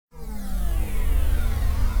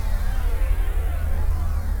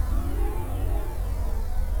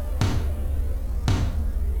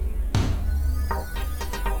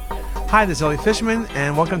Hi, this is Elliot Fishman,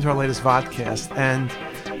 and welcome to our latest vodcast. And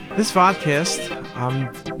this vodcast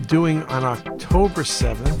I'm doing on October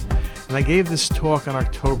 7th, and I gave this talk on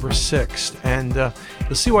October 6th. And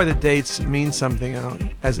you'll see why the dates mean something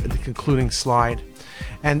as the concluding slide.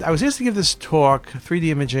 And I was asked to give this talk, 3D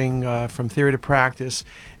imaging from theory to practice,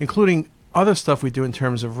 including other stuff we do in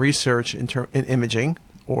terms of research in imaging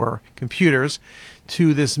or computers,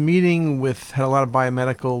 to this meeting had a lot of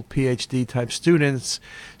biomedical PhD type students.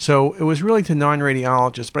 So it was really to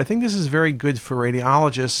non-radiologists, but I think this is very good for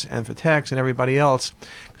radiologists and for techs and everybody else,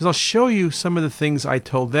 because I'll show you some of the things I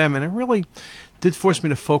told them, and it really did force me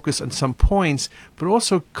to focus on some points, but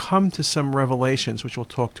also come to some revelations, which we'll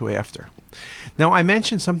talk to after. Now, I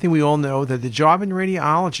mentioned something we all know, that the job in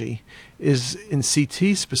radiology is, in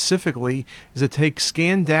CT specifically, is to take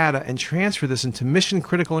scan data and transfer this into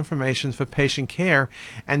mission-critical information for patient care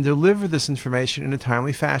and deliver this information in a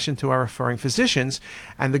timely fashion to our referring physicians.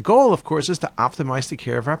 And the goal, of course, is to optimize the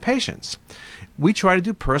care of our patients. We try to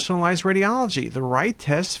do personalized radiology, the right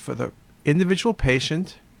test for the individual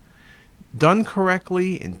patient, done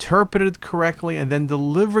correctly, interpreted correctly, and then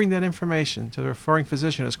delivering that information to the referring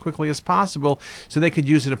physician as quickly as possible so they could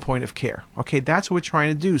use it at point of care. Okay, that's what we're trying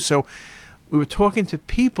to do. So we were talking to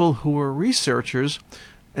people who were researchers,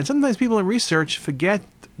 and sometimes people in research forget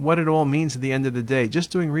what it all means at the end of the day. Just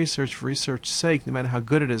doing research for research's sake, no matter how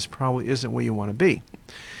good it is, probably isn't where you want to be.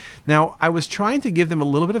 Now, I was trying to give them a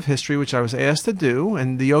little bit of history, which I was asked to do,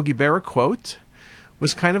 and the Yogi Berra quote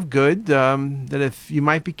was kind of good, that if you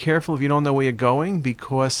might be careful if you don't know where you're going,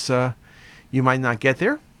 because you might not get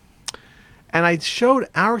there. And I showed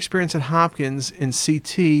our experience at Hopkins in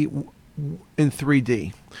CT in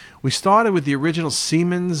 3D. We started with the original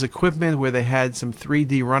Siemens equipment where they had some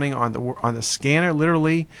 3D running on the scanner,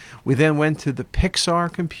 literally. We then went to the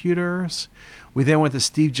Pixar computers. We then went to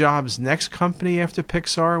Steve Jobs' next company after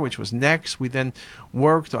Pixar, which was NeXT. We then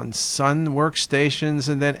worked on Sun workstations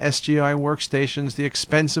and then SGI workstations, the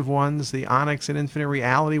expensive ones, the Onyx and Infinite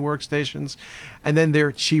Reality workstations, and then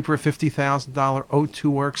their cheaper $50,000 O2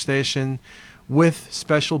 workstation with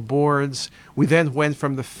special boards. We then went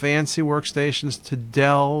from the fancy workstations to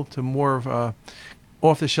Dell, to more of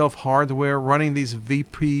off-the-shelf hardware, running these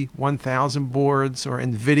VP1000 boards or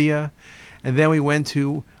NVIDIA. And then we went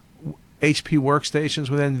to HP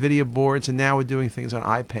workstations with NVIDIA boards, and now we're doing things on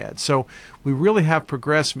iPads. So we really have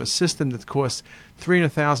progressed from a system that costs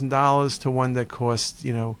 $300,000 to one that costs,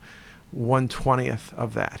 1/20th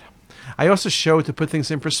of that. I also showed, to put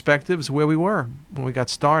things in perspectives, where we were when we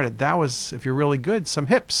got started. That was, if you're really good, some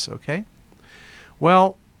hips, okay?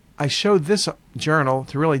 Well, I showed this journal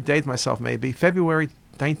to really date myself, maybe, February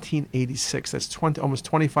 1986. That's almost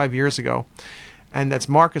 25 years ago. And that's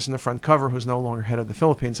Marcus in the front cover, who's no longer head of the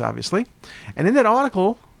Philippines, obviously. And in that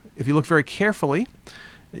article, if you look very carefully,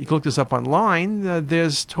 you can look this up online,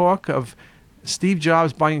 there's talk of Steve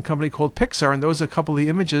Jobs buying a company called Pixar, and those are a couple of the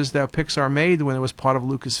images that Pixar made when it was part of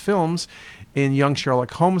Lucasfilms in Young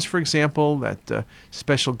Sherlock Holmes, for example, that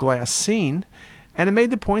special glass scene. And it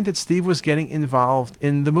made the point that Steve was getting involved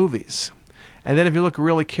in the movies. And then if you look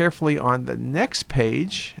really carefully on the next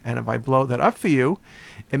page, and if I blow that up for you,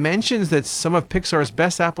 it mentions that some of Pixar's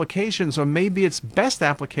best applications, or maybe its best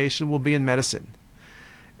application, will be in medicine.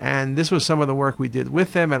 And this was some of the work we did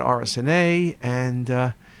with them at RSNA, and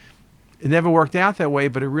it never worked out that way,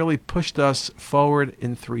 but it really pushed us forward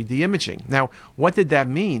in 3D imaging. Now, what did that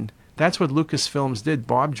mean? That's what Lucasfilms did.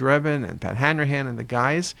 Bob Drebin and Pat Hanrahan and the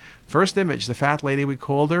guys. First image, the fat lady, we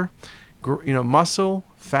called her. Muscle,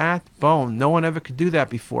 fat, bone. No one ever could do that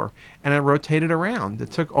before. And it rotated around.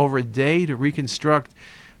 It took over a day to reconstruct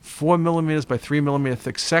 4 millimeters by 3 millimeter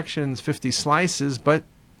thick sections, 50 slices, but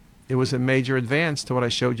it was a major advance to what I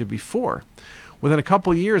showed you before. Within a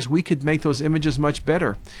couple of years, we could make those images much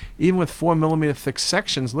better. Even with 4 millimeter thick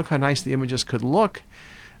sections, look how nice the images could look.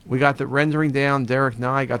 We got the rendering down, Derek and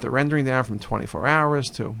I got the rendering down from 24 hours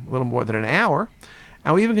to a little more than an hour.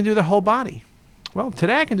 And we even can do the whole body. Well,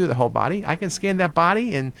 today I can do the whole body. I can scan that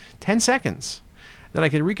body in 10 seconds. Then I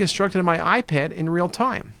can reconstruct it on my iPad in real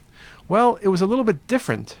time. Well, it was a little bit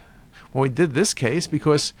different when we did this case,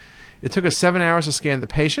 because it took us 7 hours to scan the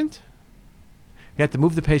patient. We had to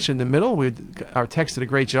move the patient in the middle. Our techs did a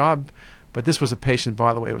great job, but this was a patient,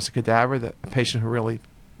 by the way. It was a cadaver, a patient who really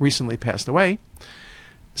recently passed away.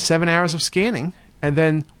 7 hours of scanning. And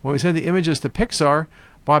then when we sent the images to Pixar,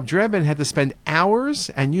 Bob Drebin had to spend hours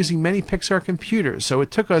and using many Pixar computers. So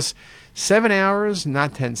it took us 7 hours,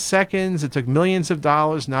 not 10 seconds. It took millions of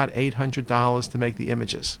dollars, not $800 to make the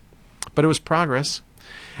images. But it was progress.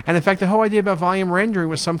 And in fact, the whole idea about volume rendering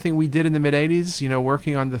was something we did in the mid-'80s,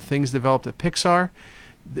 working on the things developed at Pixar.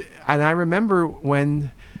 And I remember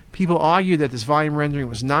when People argued that this volume rendering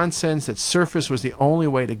was nonsense, that surface was the only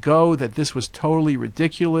way to go, that this was totally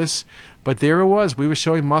ridiculous. But there it was. We were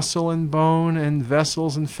showing muscle and bone and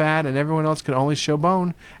vessels and fat, and everyone else could only show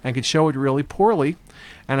bone and could show it really poorly.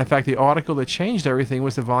 And in fact, the article that changed everything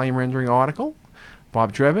was the volume rendering article.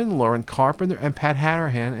 Bob Drebin, Lauren Carpenter, and Pat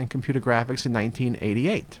Hanrahan in Computer Graphics in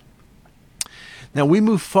 1988. Now we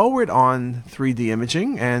move forward on 3D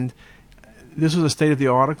imaging, and this was a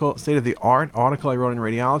state-of-the-art article I wrote in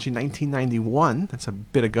Radiology in 1991. That's a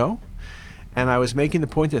bit ago. And I was making the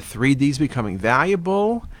point that 3D is becoming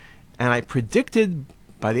valuable, and I predicted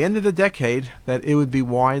by the end of the decade that it would be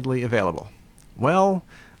widely available. Well,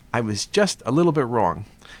 I was just a little bit wrong.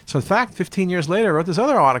 So in fact, 15 years later, I wrote this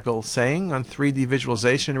other article saying on 3D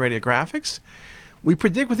visualization and radiographics, we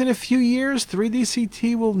predict within a few years 3D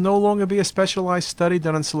CT will no longer be a specialized study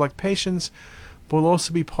done on select patients, but will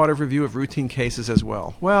also be part of review of routine cases as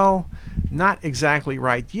well. Well, not exactly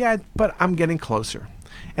right yet, but I'm getting closer.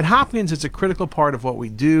 At Hopkins, it's a critical part of what we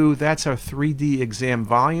do. That's our 3D exam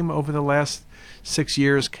volume over the last 6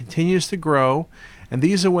 years continues to grow. And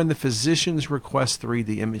these are when the physicians request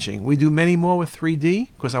 3D imaging. We do many more with 3D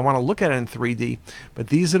because I want to look at it in 3D, but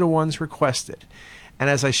these are the ones requested. And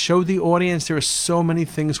as I showed the audience, there are so many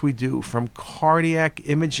things we do, from cardiac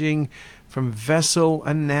imaging, from vessel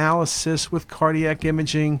analysis with cardiac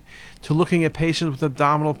imaging, to looking at patients with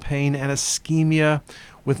abdominal pain and ischemia,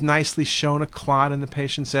 with nicely shown a clot in the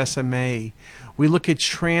patient's SMA. We look at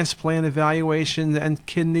transplant evaluation and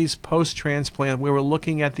kidneys post-transplant, where we're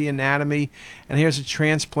looking at the anatomy, and here's a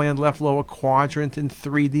transplant left lower quadrant in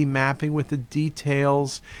 3D mapping with the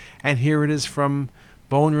details, and here it is from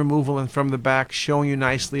bone removal and from the back, showing you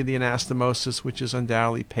nicely the anastomosis, which is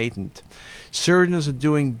undoubtedly patent. Surgeons are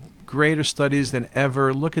doing greater studies than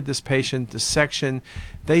ever. Look at this patient dissection.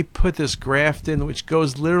 They put this graft in, which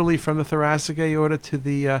goes literally from the thoracic aorta to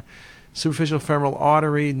the superficial femoral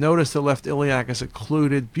artery. Notice the left iliac is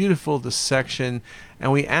occluded. Beautiful dissection.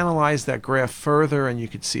 And we analyze that graft further, and you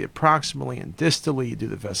can see it proximally and distally. You do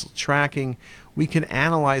the vessel tracking. We can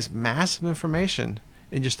analyze massive information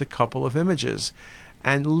in just a couple of images.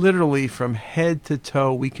 And literally from head to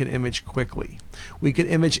toe, we can image quickly. We can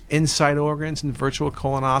image inside organs, and virtual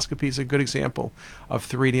colonoscopy is a good example of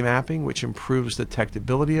 3D mapping, which improves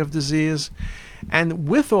detectability of disease. And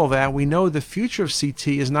with all that, we know the future of CT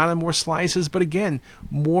is not in more slices, but again,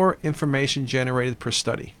 more information generated per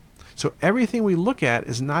study. So everything we look at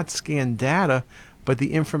is not scanned data, but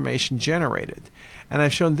the information generated. And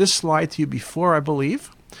I've shown this slide to you before, I believe,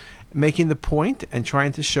 making the point and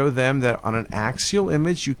trying to show them that on an axial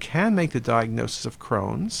image, you can make the diagnosis of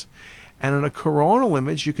Crohn's. And on a coronal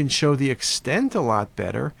image, you can show the extent a lot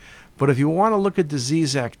better. But if you want to look at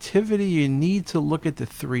disease activity, you need to look at the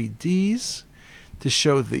 3Ds to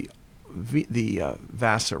show the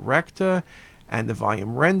vasa recta and the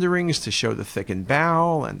volume renderings to show the thickened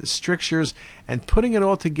bowel and the strictures, and putting it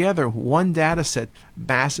all together, one data set,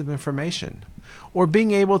 massive information. Or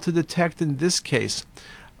being able to detect, in this case,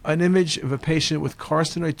 an image of a patient with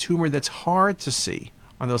carcinoid tumor that's hard to see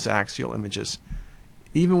on those axial images,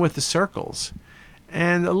 even with the circles,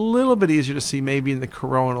 and a little bit easier to see maybe in the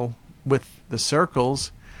coronal with the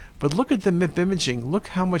circles. But look at the MIP imaging. Look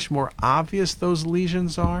how much more obvious those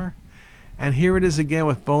lesions are. And here it is again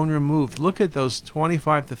with bone removed. Look at those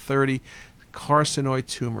 25 to 30 carcinoid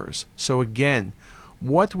tumors. So again,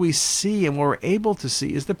 what we see and what we're able to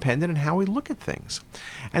see is dependent on how we look at things.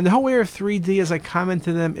 And the whole area of 3D, as I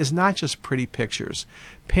commented them, is not just pretty pictures.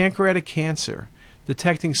 Pancreatic cancer,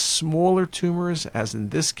 detecting smaller tumors, as in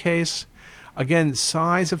this case. Again,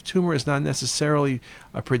 size of tumor is not necessarily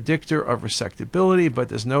a predictor of resectability, but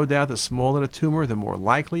there's no doubt the smaller the tumor, the more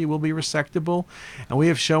likely it will be resectable. And we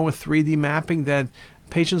have shown with 3D mapping that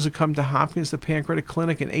patients who come to Hopkins, the pancreatic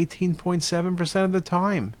clinic, in 18.7% of the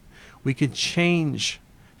time, we can change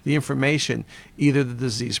the information, either the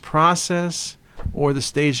disease process or the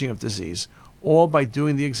staging of disease, all by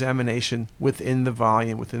doing the examination within the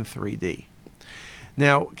volume, within 3D.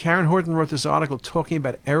 Now, Karen Horton wrote this article talking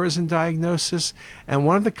about errors in diagnosis, and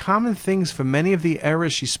one of the common things for many of the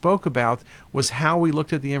errors she spoke about was how we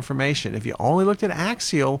looked at the information. If you only looked at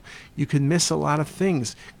axial, you could miss a lot of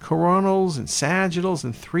things. Coronals and sagittals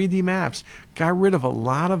and 3D maps got rid of a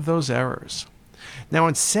lot of those errors. Now,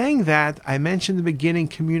 in saying that, I mentioned in the beginning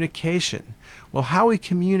communication. Well, how we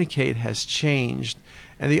communicate has changed,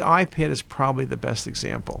 and the iPad is probably the best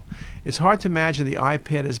example. It's hard to imagine the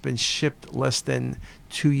iPad has been shipped less than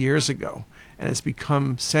 2 years ago, and it's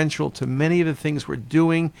become central to many of the things we're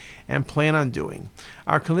doing and plan on doing.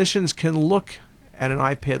 Our clinicians can look at an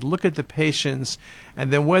iPad, look at the patients,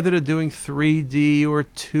 and then whether they're doing 3D or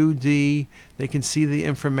 2D, they can see the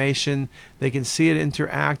information. They can see it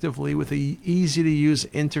interactively with an easy-to-use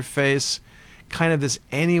interface, kind of this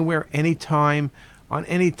anywhere, anytime, on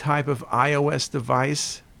any type of iOS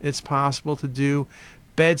device. It's possible to do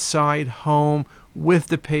bedside, home, with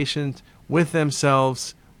the patient, with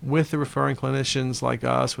themselves, with the referring clinicians like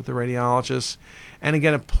us, with the radiologists. And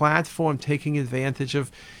again, a platform taking advantage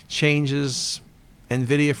of changes.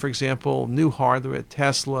 NVIDIA, for example, new hardware at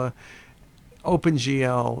Tesla,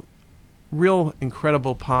 OpenGL, real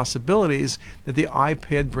incredible possibilities that the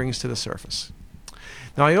iPad brings to the surface.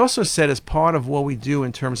 Now, I also said as part of what we do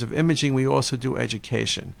in terms of imaging, we also do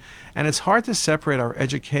education. And it's hard to separate our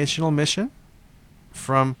educational mission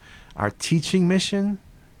from our teaching mission,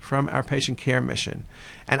 from our patient care mission.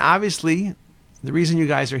 And obviously, the reason you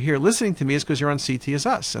guys are here listening to me is because you're on CT is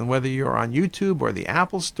Us. And whether you're on YouTube or the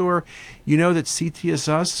Apple Store, you know that CT is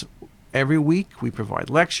Us, every week we provide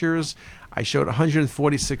lectures. I showed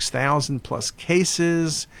 146,000 plus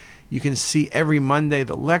cases. You can see every Monday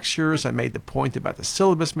the lectures. I made the point about the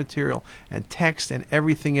syllabus material and text, and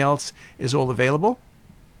everything else is all available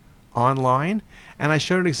online. And I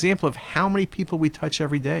showed an example of how many people we touch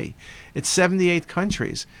every day. It's 78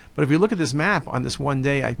 countries. But if you look at this map on this one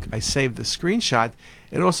day, I saved the screenshot,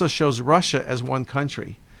 it also shows Russia as one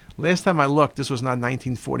country. Last time I looked, this was not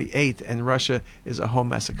 1948, and Russia is a whole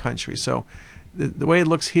mess of country. So the way it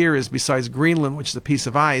looks here is, besides Greenland, which is a piece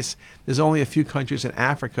of ice, there's only a few countries in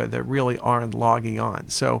Africa that really aren't logging on.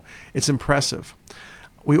 So it's impressive.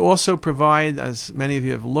 We also provide, as many of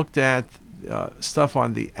you have looked at, stuff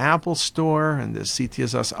on the Apple Store and the CT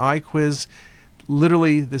is Us iQuiz.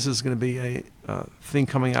 Literally, this is going to be a thing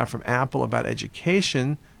coming out from Apple about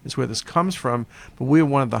education, is where this comes from. But we're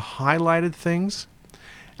one of the highlighted things.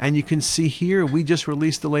 And you can see here, we just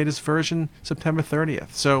released the latest version September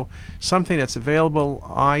 30th. So something that's available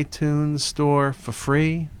iTunes Store for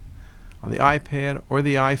free on the iPad or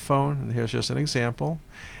the iPhone. And here's just an example.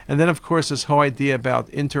 And then, of course, this whole idea about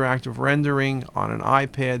interactive rendering on an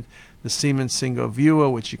iPad, the Siemens Singo Viewer,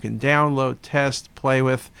 which you can download, test, play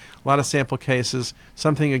with, a lot of sample cases.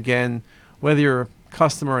 Something, again, whether you're a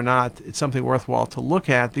customer or not, it's something worthwhile to look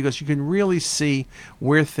at because you can really see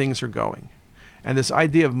where things are going. And this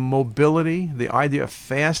idea of mobility, the idea of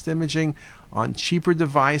fast imaging on cheaper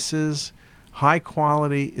devices, high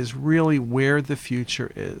quality, is really where the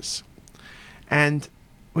future is. And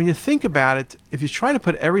when you think about it, if you try to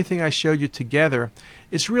put everything I showed you together,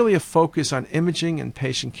 it's really a focus on imaging and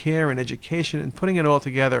patient care and education and putting it all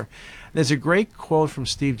together. There's a great quote from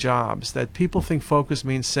Steve Jobs that people think focus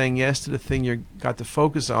means saying yes to the thing you got to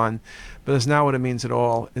focus on, but that's not what it means at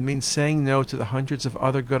all. It means saying no to the hundreds of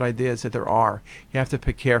other good ideas that there are. You have to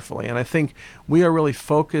pick carefully. And I think we are really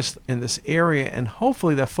focused in this area, and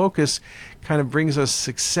hopefully that focus kind of brings us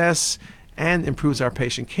success and improves our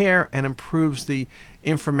patient care and improves the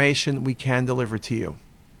information we can deliver to you.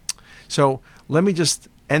 So let me just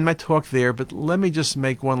end my talk there, but let me just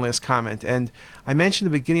make one last comment. And I mentioned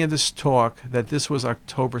at the beginning of this talk that this was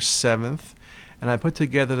October 7th, and I put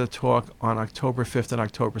together the talk on October 5th and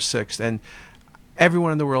October 6th. And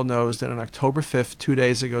everyone in the world knows that on October 5th, 2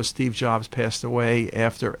 days ago, Steve Jobs passed away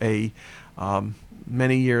after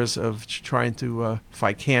many years of trying to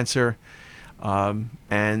fight cancer.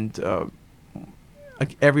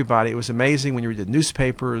 Everybody, it was amazing when you read the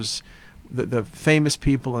newspapers, the famous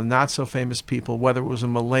people and not so famous people, whether it was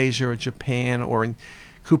in Malaysia or Japan or in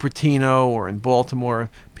Cupertino or in Baltimore,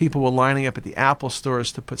 people were lining up at the Apple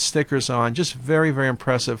stores to put stickers on. Just very, very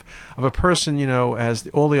impressive of a person, as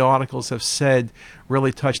all the articles have said,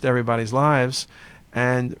 really touched everybody's lives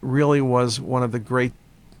and really was one of the great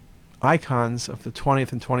icons of the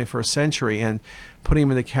 20th and 21st century, and putting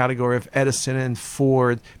him in the category of Edison and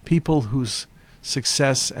Ford, people whose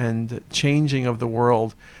success and changing of the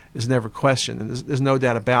world is never questioned, and there's no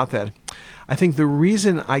doubt about that. I think the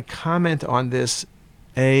reason I comment on this,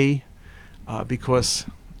 because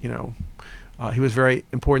he was very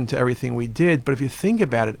important to everything we did, but if you think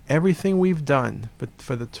about it, everything we've done, but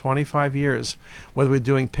for the 25 years, whether we're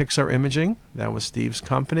doing Pixar Imaging, that was Steve's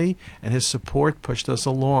company, and his support pushed us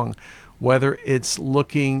along, whether it's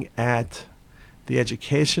looking at the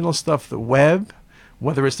educational stuff, the web,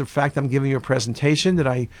 whether it's the fact I'm giving you a presentation that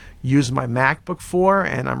I use my MacBook for,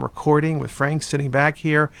 and I'm recording with Frank sitting back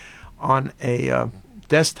here on a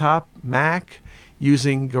desktop Mac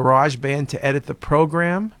using GarageBand to edit the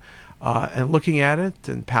program, and looking at it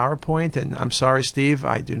in PowerPoint. And I'm sorry, Steve,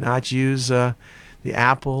 I do not use the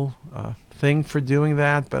Apple thing for doing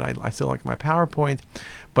that, but I still like my PowerPoint.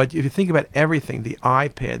 But if you think about everything, the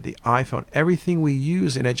iPad, the iPhone, everything we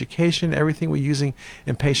use in education, everything we're using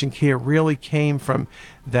in patient care really came from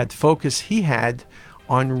that focus he had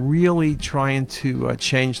on really trying to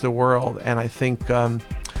change the world. And I think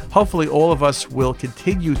hopefully all of us will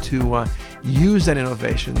continue to use that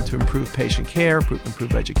innovation to improve patient care,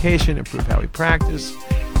 improve education, improve how we practice,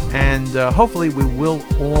 and hopefully we will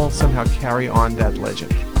all somehow carry on that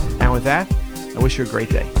legend. And with that, I wish you a great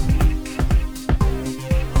day.